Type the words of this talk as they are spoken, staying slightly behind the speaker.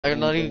I'm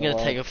not even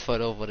gonna take a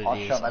photo of what it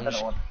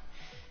is.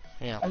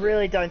 Yeah. I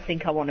really don't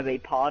think I want to be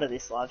part of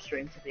this live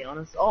stream, to be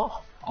honest.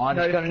 Oh, I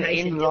just got an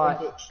invite.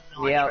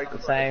 Yeah,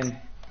 the same.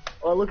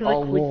 Oh, look at the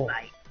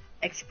clickbait.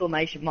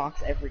 Exclamation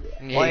marks everywhere.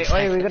 Yeah, wait,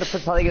 exactly. we gotta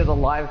put something in the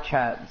live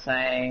chat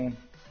saying...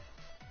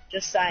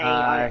 Just saying,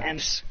 I am...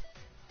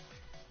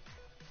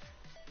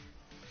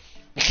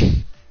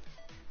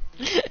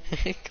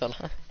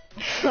 Connor.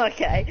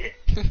 Okay.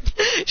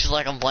 She's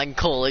like, I'm playing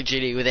Call of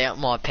Duty without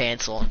my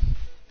pants on.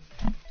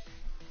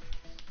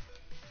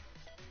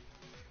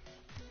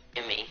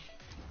 Me.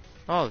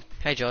 Oh,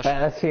 hey Josh.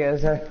 That's here,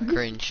 so...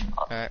 Cringe.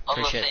 Alright, On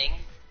the appreciate it. thing.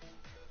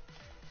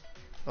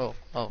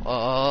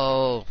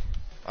 Oh.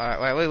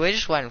 Alright, wait, we're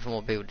just waiting for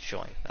more people to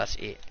join. That's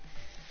it.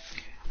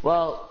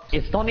 Well,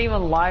 it's not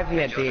even live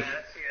yet, Dick.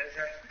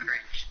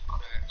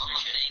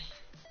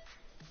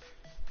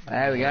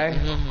 There we go.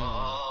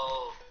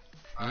 Oh.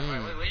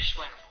 Alright, we're just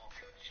waiting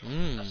for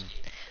more people to join.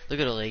 Look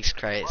at all these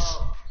crates.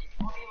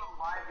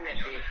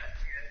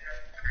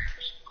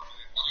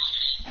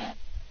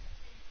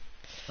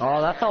 Oh,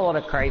 that's a lot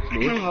of crates,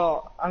 dude.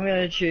 Oh, I'm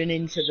gonna tune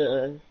into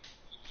the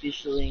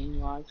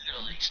Fishling live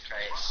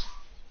stream.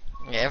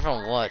 Yeah,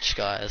 everyone watch,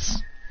 guys.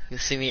 You'll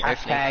see me opening.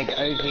 Hashtag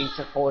OG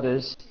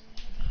supporters.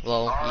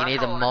 Well, you need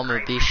the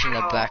Mama Bish in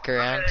the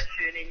background.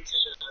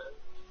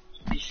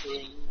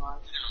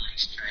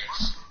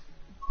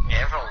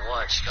 Yeah, everyone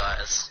watch,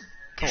 guys.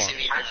 Come on.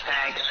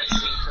 Hashtag OG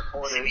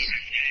supporters.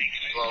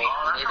 Well,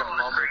 you need a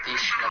Mama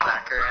Bish in the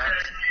background.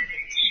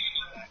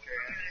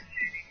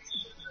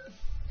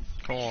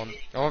 Come on.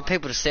 I want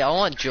people to see. I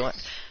want join.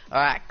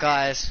 Alright,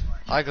 guys.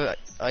 I got.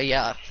 Oh,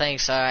 yeah,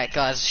 thanks. Alright,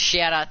 guys.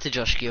 Shout out to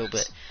Josh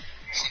Gilbert.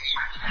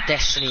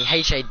 Destiny.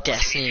 HA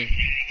Destiny.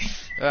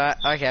 Alright,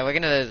 okay, we're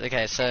gonna.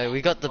 Okay, so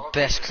we got the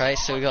best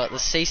crates. So we got the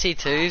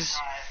CC2s.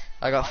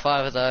 I got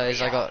 5 of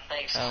those. I got.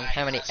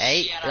 How many?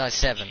 8? No,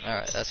 7.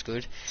 Alright, that's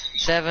good.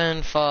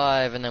 7,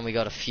 5, and then we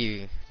got a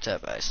few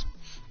turbos.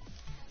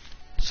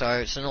 So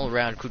it's an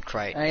all-round good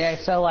crate. Yeah,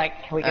 so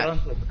like, can we get on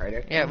to the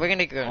crate? Yeah, we're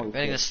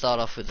gonna start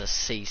off with the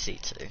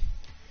CC2.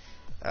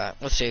 Alright,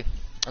 let's see.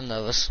 I'm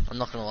nervous. I'm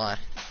not gonna lie.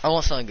 I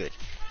want something good.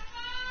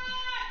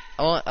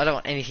 I don't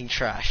want anything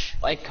trash.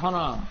 Like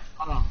Connor.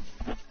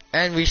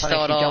 And we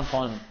start off.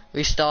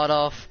 We start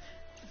off.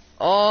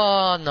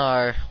 Oh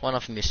no! One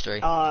off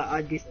mystery.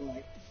 I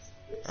dislike.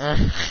 I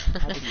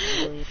didn't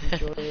really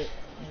enjoy it.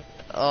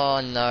 Oh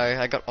no!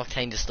 I got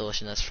Octane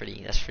Distortion. That's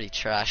pretty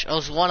trash. I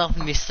was one off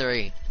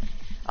mystery.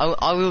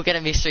 I will get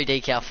a mystery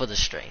decal for the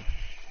stream.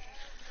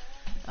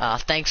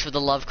 Thanks for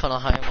the love, Connor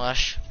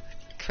Homewash.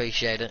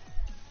 Appreciate it.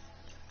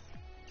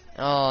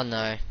 Oh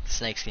no,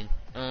 snakeskin.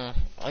 I'm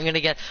gonna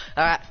get.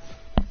 Alright.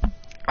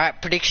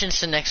 Predictions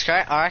to next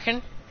crate. I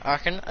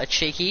reckon a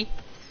cheeky.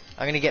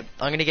 I'm gonna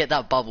get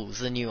that Bubbles,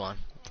 the new one.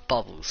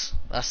 Bubbles.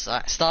 That's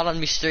start on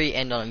mystery,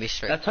 end on a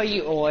mystery. That's what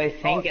you always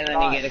think, and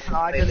then you get a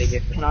completely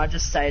different. Can I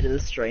just say to the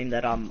stream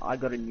that I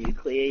got a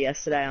nuclear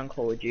yesterday on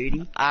Call of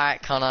Duty.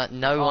 Alright, Connor.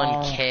 No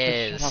one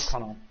cares. Shut up,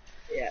 Connor.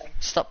 Yeah.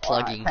 Stop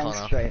plugging, thanks,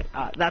 Connor. stream.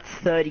 That's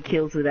 30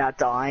 kills without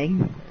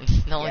dying.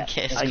 No one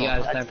cares. Oh, you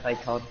guys don't play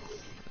COD.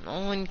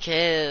 No one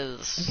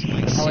cares. Like, How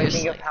do you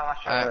seriously. think of how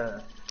much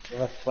of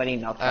a sweaty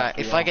nut?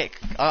 If I get,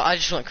 I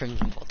just want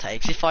Crimson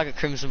Voltaics. If I get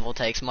Crimson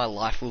Voltaics, my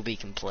life will be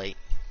complete.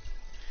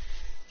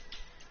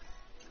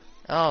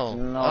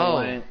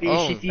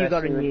 If you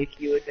got a nuke,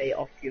 you would be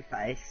off your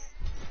face.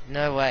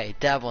 No way.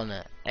 Dab on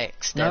it.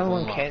 X Devil. No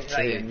one cares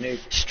about your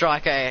nuke.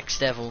 Striker X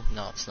Devil.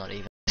 No, it's not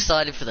even. I'm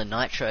excited for the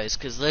Nitros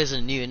because those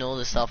are new and all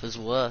this stuff is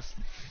worth.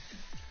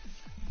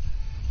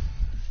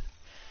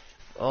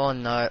 Oh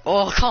no!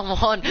 Oh come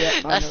on!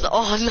 Yeah,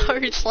 oh no!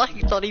 It's like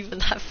not even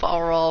that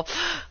far off.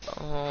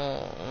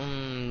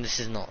 Oh, this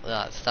is not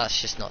that. That's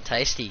just not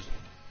tasty.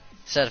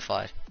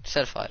 Certified.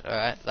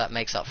 Alright, that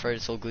makes up for it.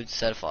 It's all good.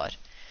 Certified.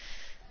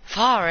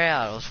 Far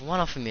out. It was one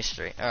off a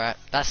mystery. Alright,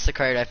 that's the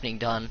crate opening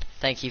done.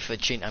 Thank you for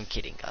tuning. I'm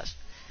kidding, guys.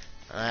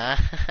 What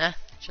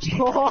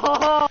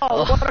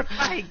a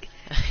fake!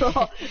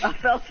 I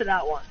fell for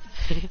that one.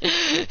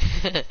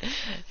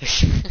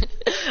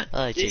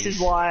 Oh,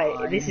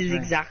 this is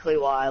exactly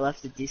why I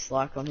left a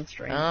dislike on the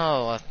stream.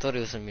 Oh, I thought it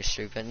was a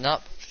mystery, but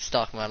nope, it's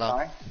dark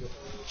matter.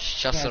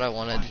 It's just what I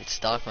wanted. It's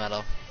dark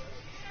matter.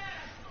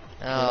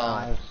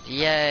 Oh,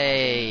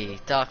 yay!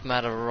 Dark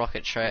matter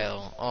rocket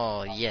trail.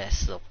 Oh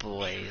yes, the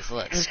boys. Let's go.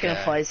 I'm just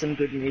gonna play some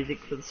good music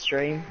for the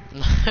stream.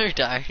 No,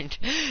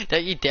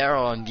 don't you dare!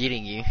 Or I'm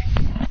getting you.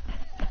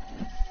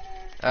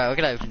 Alright, we're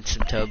gonna open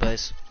some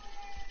turbos.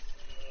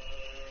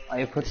 Oh,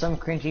 you put some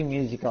cringy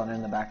music on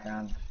in the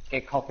background.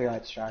 Get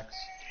copyright strikes.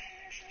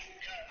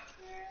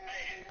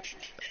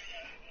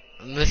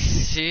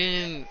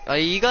 Listen, are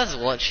you guys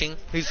watching?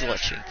 Who's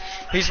watching?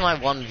 Who's my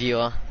one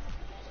viewer?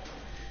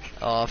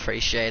 Oh, I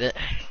appreciate it.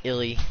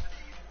 Illy.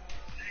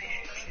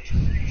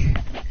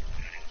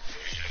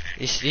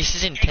 This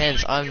is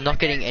intense. I'm not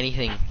getting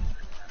anything.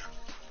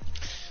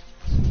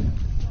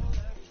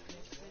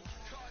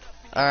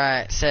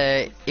 Alright,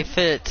 so if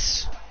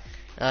it's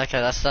okay,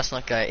 that's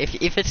not good.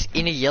 If it's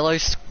in a yellow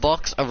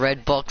box, a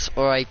red box,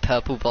 or a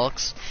purple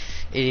box,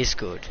 it is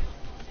good.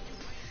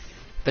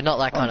 But not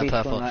that Oh, kind of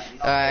beautiful purple. night.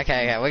 Alright,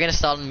 okay. We're gonna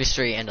start on the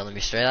mystery, end on the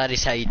mystery. That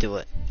is how you do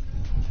it.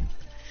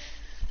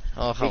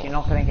 Oh, But come you're on.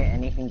 not gonna get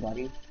anything,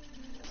 buddy.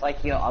 It's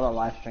like your other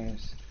live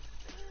streams.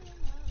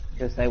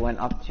 Because they went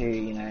up to,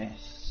 you know,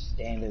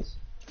 standards.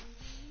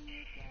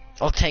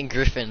 Octane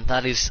Griffin,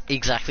 that is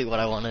exactly what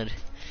I wanted.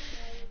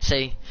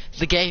 See,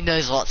 the game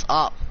knows what's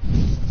up.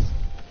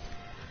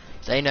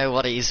 They know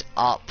what is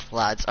up,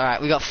 lads.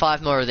 Alright, we got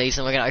 5 more of these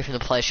and we're gonna open the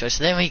play show.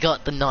 So then we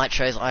got the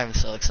Nitros. I'm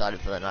so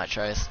excited for the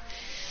Nitros.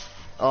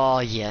 Oh,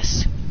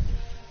 yes.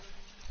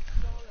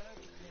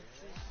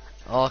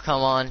 Oh,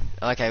 come on.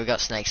 Okay, we got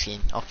Snakeskin.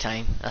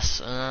 Octane.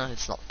 That's,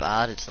 it's not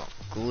bad. It's not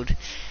good.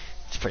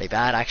 It's pretty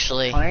bad,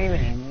 actually. Can't even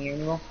hear me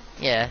anymore.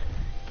 Yeah.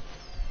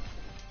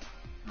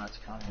 No, it's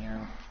can't hear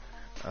him.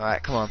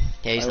 Alright, come on.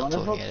 Yeah, he's I not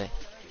wonder talking if- at it.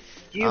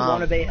 Do you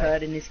want to be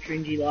heard in this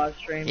cringy live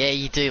stream? Yeah,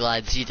 you do,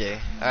 lads, you do.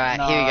 Alright,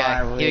 No, here we go, I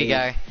here we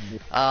go.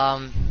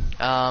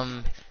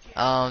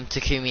 really-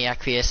 Takumi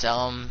Aqueous,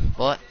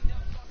 what?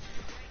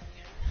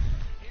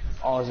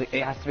 Oh,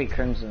 it has to be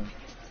crimson.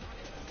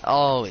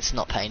 Oh, it's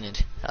not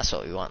painted. That's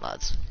what we want,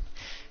 lads.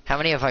 How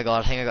many have I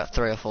got? I think I got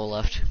 3 or 4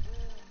 left.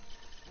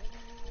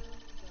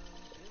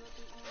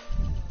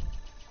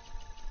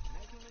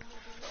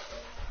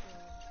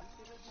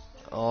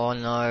 Oh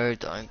no,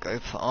 don't go.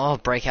 Oh,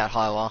 Breakout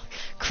Highwire.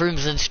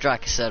 Crimson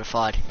Striker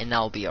certified, and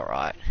that'll be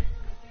alright.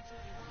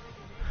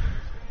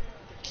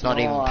 It's not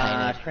even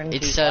painted. Trinity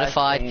It's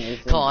certified. Live Stream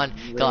Come on,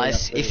 isn't really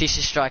guys. up to If this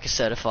is Striker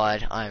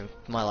certified,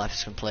 my life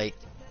is complete.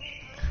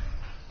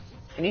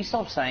 Can you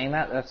stop saying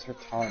that? That's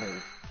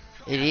retarded.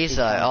 It is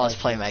though. Oh, it's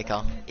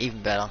Playmaker.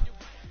 Even better.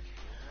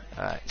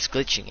 Alright, it's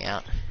glitching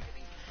out.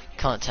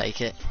 Can't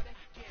take it.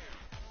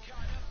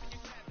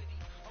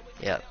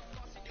 Yep.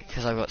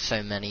 Because I've got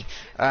so many.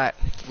 Alright,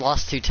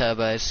 last 2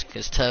 turbos.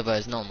 Because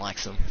turbos, no one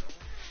likes them.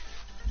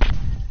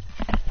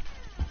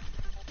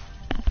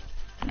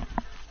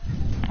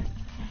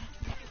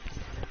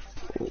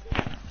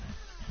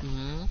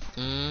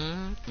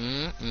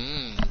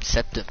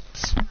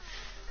 Septums.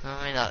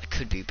 I mean, that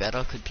could be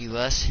better, could be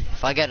worse.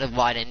 If I get a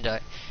wide endo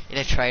in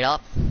a trade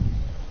up,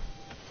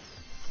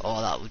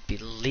 oh, that would be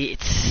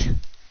lit.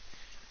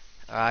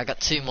 Alright, I got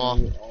 2 more.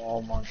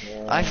 Oh my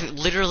god. I've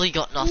literally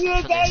got nothing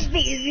Yeah, for that'd this.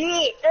 be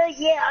lit. Oh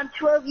yeah, I'm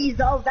 12 years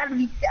old. That'd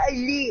be so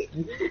lit.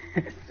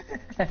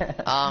 Come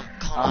I'm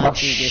on.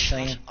 lucky this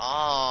thing.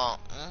 Oh,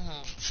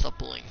 stop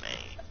bullying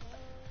me.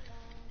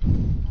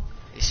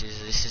 This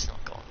is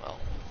not going well.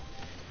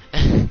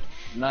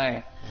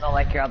 No, not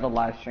like your other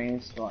live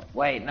streams.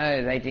 Wait,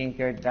 no, they didn't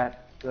go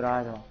that good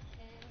either.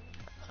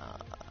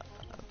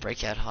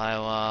 Breakout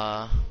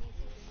Highwire.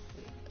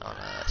 Oh no,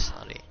 that's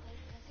not it.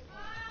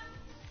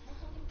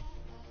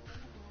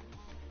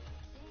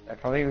 I'd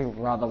probably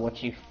rather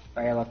watch you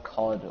fail a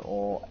COD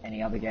or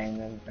any other game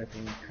than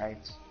opening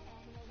crates.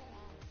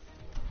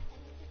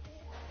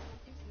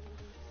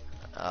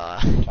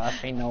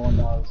 Trust me, no one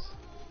does.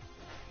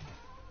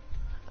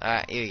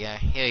 Alright, here we go,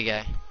 here we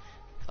go.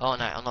 Oh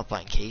no, I'm not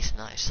buying keys,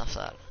 no, stuff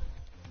that.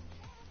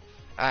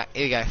 Alright,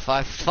 here we go,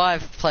 5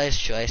 players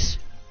choice.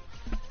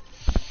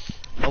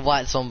 A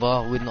white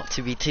Zomba would not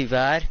to be too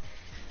bad.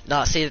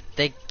 No, see,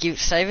 they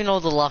saving all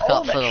the luck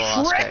up for the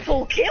last go.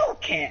 triple kill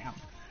cam.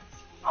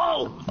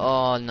 Oh.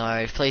 Oh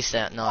no, please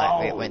don't,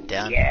 no, it went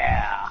down.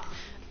 Yeah.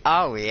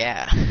 Oh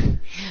yeah.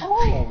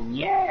 Oh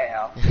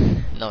yeah.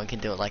 No one can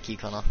do it like you,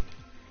 Connor.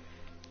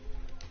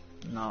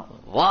 No.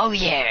 Whoa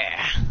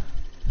yeah!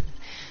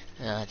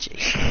 Ah,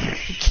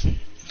 jeez.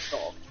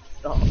 Stop.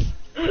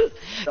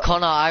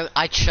 Connor,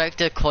 I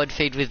choked a quad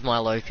feed with my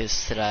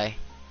locust today.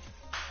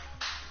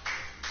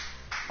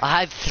 I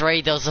had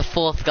 3, there was a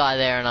 4th guy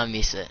there and I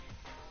miss it.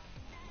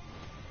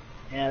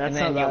 Yeah, that's And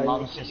then not your right.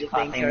 mom's just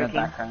clapping in the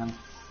background.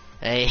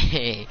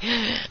 Hey,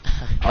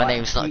 my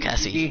name's not Do you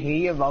Cassie. hear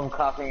your mom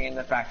clapping in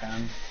the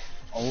background?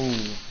 Oh,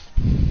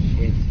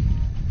 shit.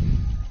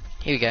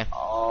 Here we go.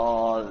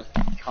 Oh,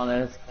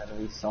 Connor's gonna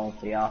be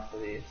salty after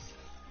this.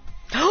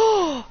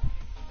 Oh,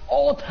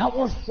 Oh, that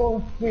was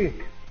so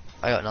thick.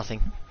 I got nothing.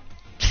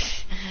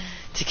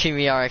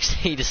 Takumi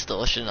RXT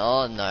distortion,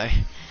 oh no.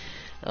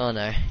 Oh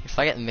no. If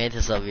I get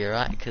Mantis I'll be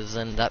alright, because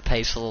then that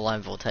pays for the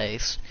line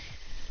voltaise.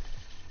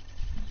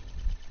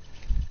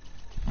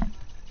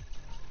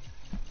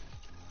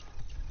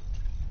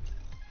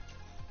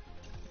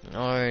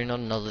 No, not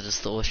another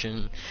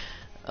distortion.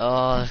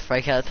 Oh,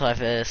 breakout type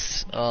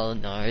S. Oh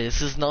no,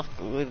 this is not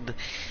good.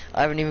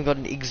 I haven't even got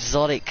an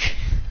exotic.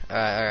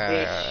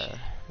 Alright.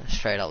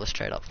 Straight up, let's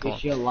straight up. Come on.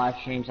 If your live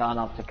streams aren't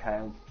up to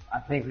code, I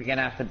think we're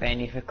gonna have to ban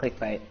you for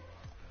clickbait.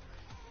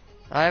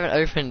 I haven't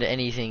opened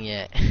anything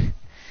yet.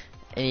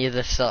 Any of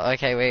the stuff.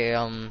 Okay, wait.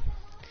 I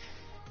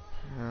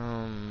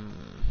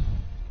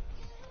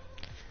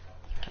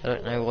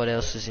don't know what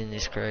else is in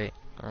this crate.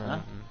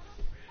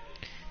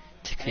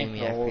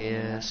 Takumi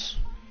Aqueous.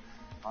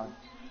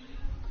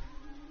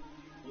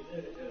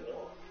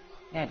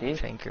 Yeah, dude.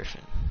 Train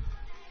Griffin.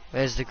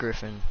 Where's the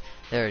Griffin?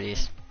 There it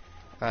is.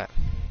 Right.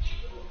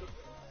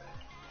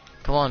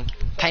 Come on.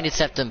 Painted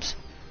Septums.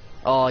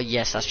 Oh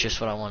yes, that's just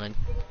what I wanted.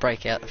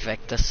 Breakout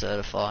Vector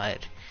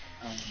certified.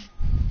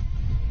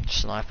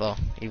 Sniper,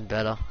 even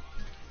better.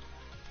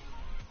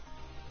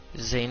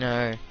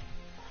 Xeno.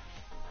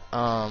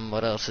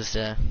 What else is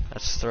there?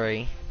 That's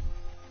 3.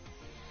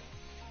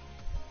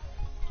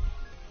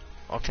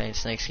 Octane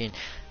snakeskin.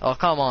 Oh,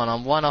 come on,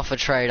 I'm 1 off a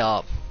trade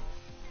up.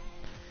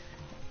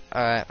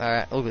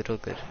 Alright, all good.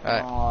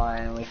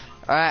 Alright.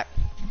 Alright,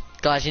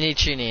 guys, you need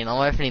to tune in.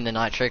 I'm opening the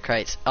Nitro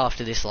crates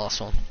after this last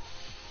one.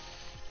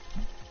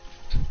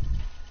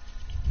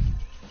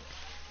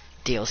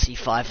 DLC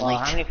 5 Well,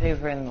 leaked. how many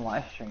people are in the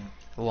live stream?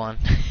 1.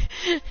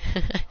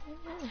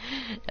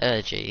 Oh,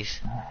 jeez.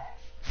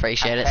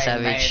 Appreciate it,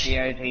 Savage.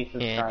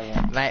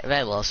 Yeah, mate,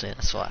 they lost me,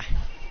 that's why.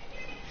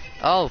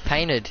 Oh,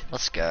 painted.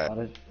 Let's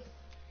go.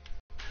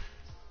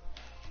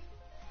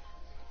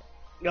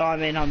 No, I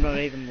mean, I'm not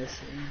even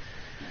listening.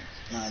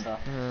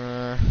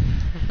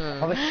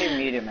 Probably too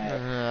muted, mate.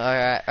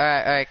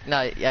 Alright.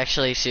 No,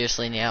 actually,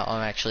 seriously, now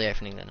I'm actually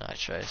opening the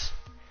Nitros.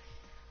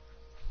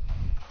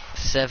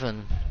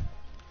 7.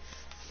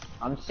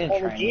 I'm still Oh,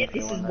 training. legit,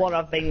 this is what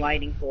I've been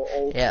waiting for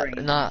all Yeah,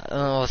 stream.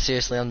 no,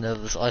 seriously, I'm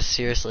nervous. I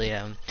seriously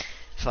am.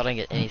 If I don't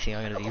get anything,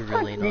 I'm gonna be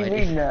really You're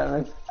annoyed.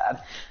 nervous.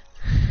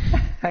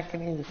 How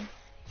can you?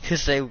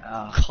 Because they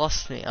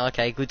cost me.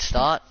 Okay, good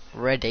start.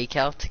 Red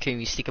decal,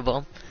 Takumi sticker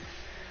bomb.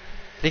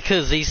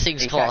 Because these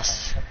things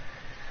cost.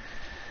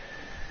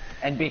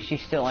 And bitch, you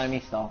still owe me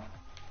stuff.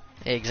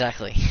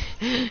 Exactly.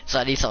 So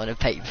I need someone to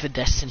pay for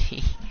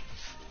Destiny.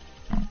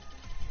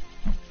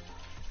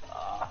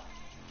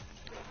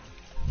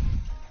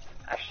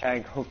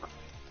 Hashtag hook.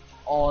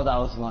 Oh, that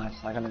was nice.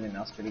 I gotta admit, that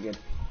was pretty good.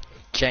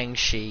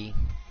 Jiangxi.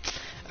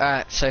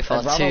 Alright, so far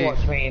I'd rather 2.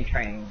 watch me in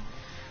training.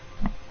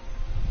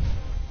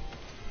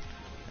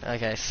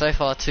 Okay, so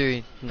far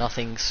 2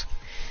 nothings.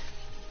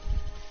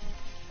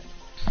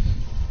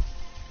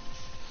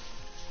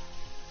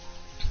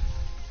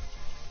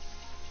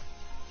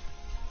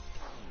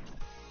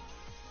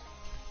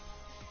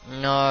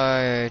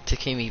 No,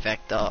 Takumi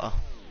Vector. I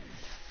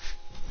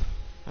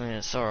mean,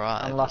 it's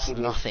alright. Unlucky It's dude.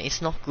 nothing.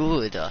 It's not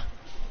good.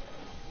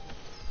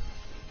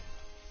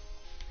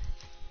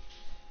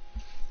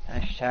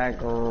 Hashtag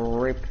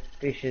rip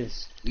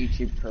Fish's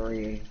YouTube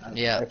career.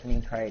 Yeah.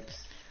 Opening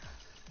crates.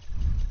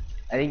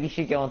 I think you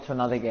should go on to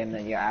another game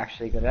that you're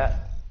actually good at.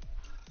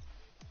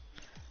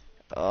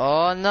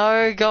 Oh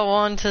no, go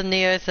on to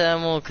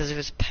Neothermal, because if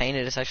it's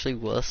painted, it's actually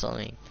worth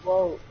something.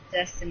 Well,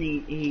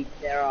 Destiny,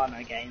 there are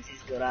no games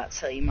he's good at,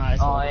 so you might as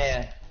well. Oh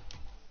yeah.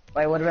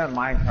 Wait, what about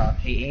Minecraft?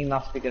 He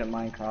must be good at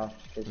Minecraft.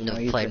 Cause, you know, Never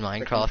he's played a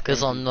freaking Minecraft, because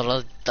pro. I'm not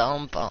a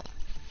dumb bum.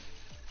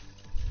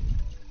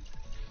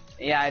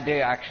 Yeah, I do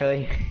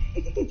actually.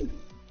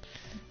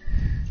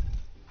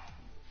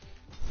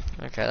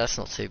 Okay, that's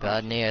not too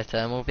bad.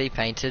 Neothermal, be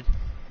painted.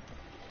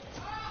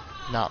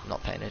 No,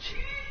 not painted.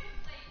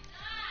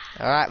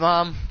 Alright,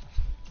 Mum.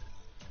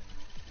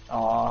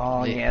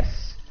 Oh Yeah.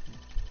 yes.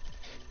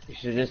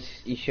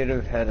 You should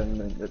have heard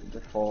him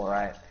before,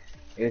 right?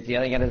 He was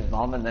yelling at his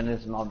mom, and then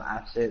his mom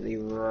absolutely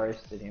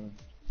roasted him.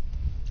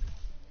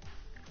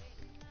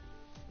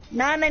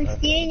 Mom, I'm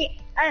seeing.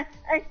 I'm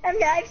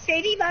live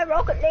streaming my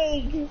Rocket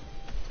League.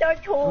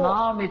 Don't talk.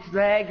 Mom, it's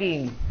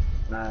lagging.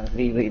 No,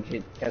 he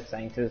legit kept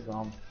saying to his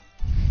mom,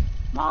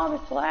 "Mom,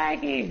 it's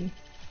lagging."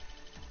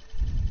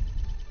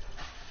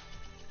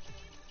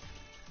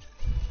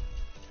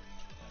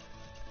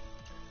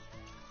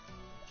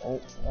 Oh.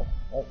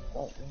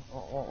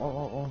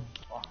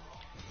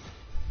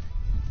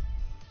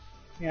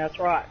 Yeah, that's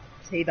right.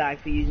 Teabag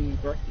for using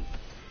Brocky.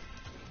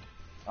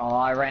 Oh,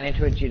 I ran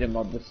into a jitter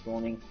mod this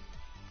morning.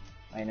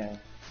 I know.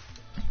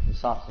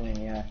 This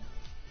afternoon, yeah.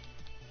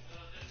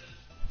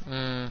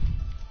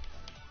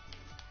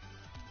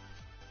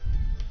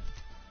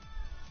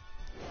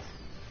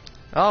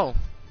 Oh.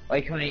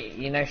 Like,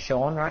 you know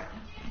Sean, right?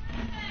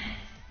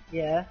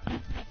 Yeah.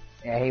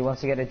 Yeah, he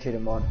wants to get a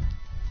jitter mod.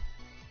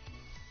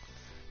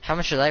 How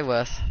much are they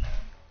worth?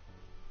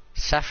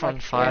 Saffron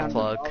Like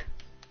Fireplug. $300.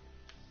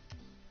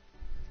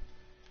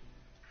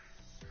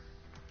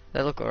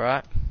 They look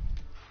alright.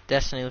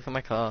 Destiny, look at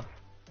my car.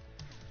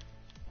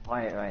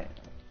 Wait.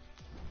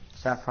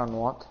 Saffron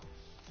what?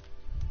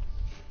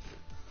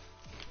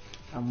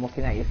 I'm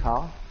looking at your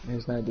car.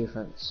 There's no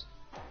difference.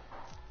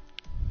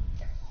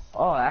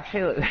 Oh,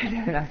 actually, they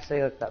don't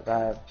actually look that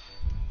bad.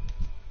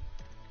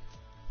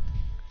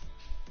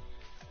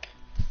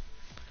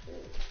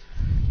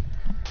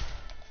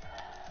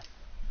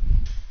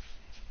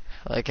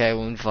 Okay,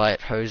 we'll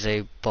invite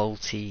Jose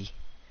Bolty.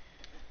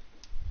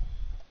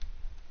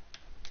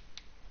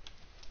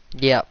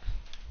 Yep.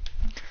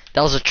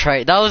 That was a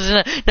trade. That was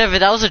but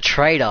that was a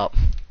trade up.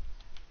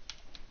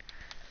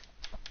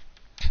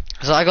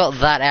 So I got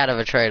that out of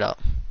a trade up.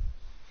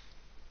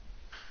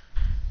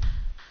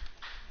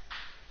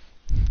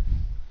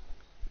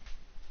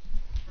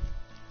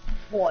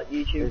 What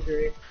YouTube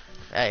career?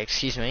 Hey,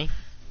 excuse me.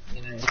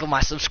 You know, Look at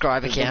my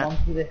subscriber the count.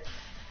 ones with the-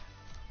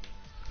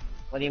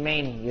 What do you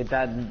mean? Your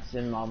dad's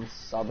and mom's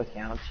sub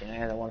accounts, you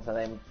know, the ones that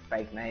they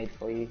fake made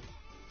for you.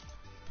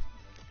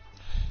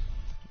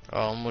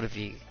 What have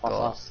you Plus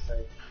got? us,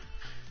 so-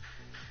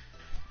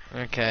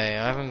 Okay,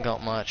 I haven't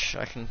got much.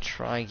 I can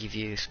try and give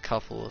you a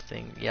couple of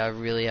things. Yeah, I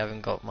really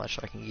haven't got much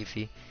I can give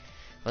you.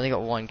 I only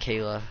got 1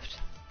 key left.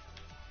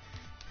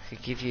 I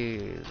could give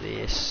you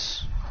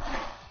this.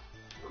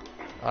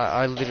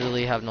 I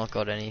literally have not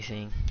got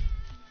anything.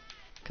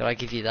 Could I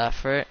give you that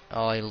for it?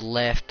 Oh, I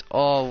left.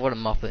 Oh, what a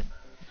muppet.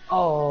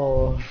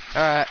 Oh.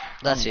 Alright,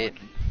 that's it.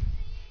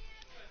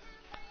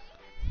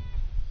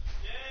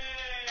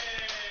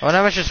 I wonder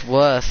how much it's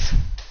worth.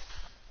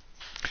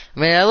 I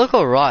mean, they look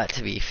alright,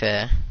 to be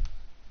fair.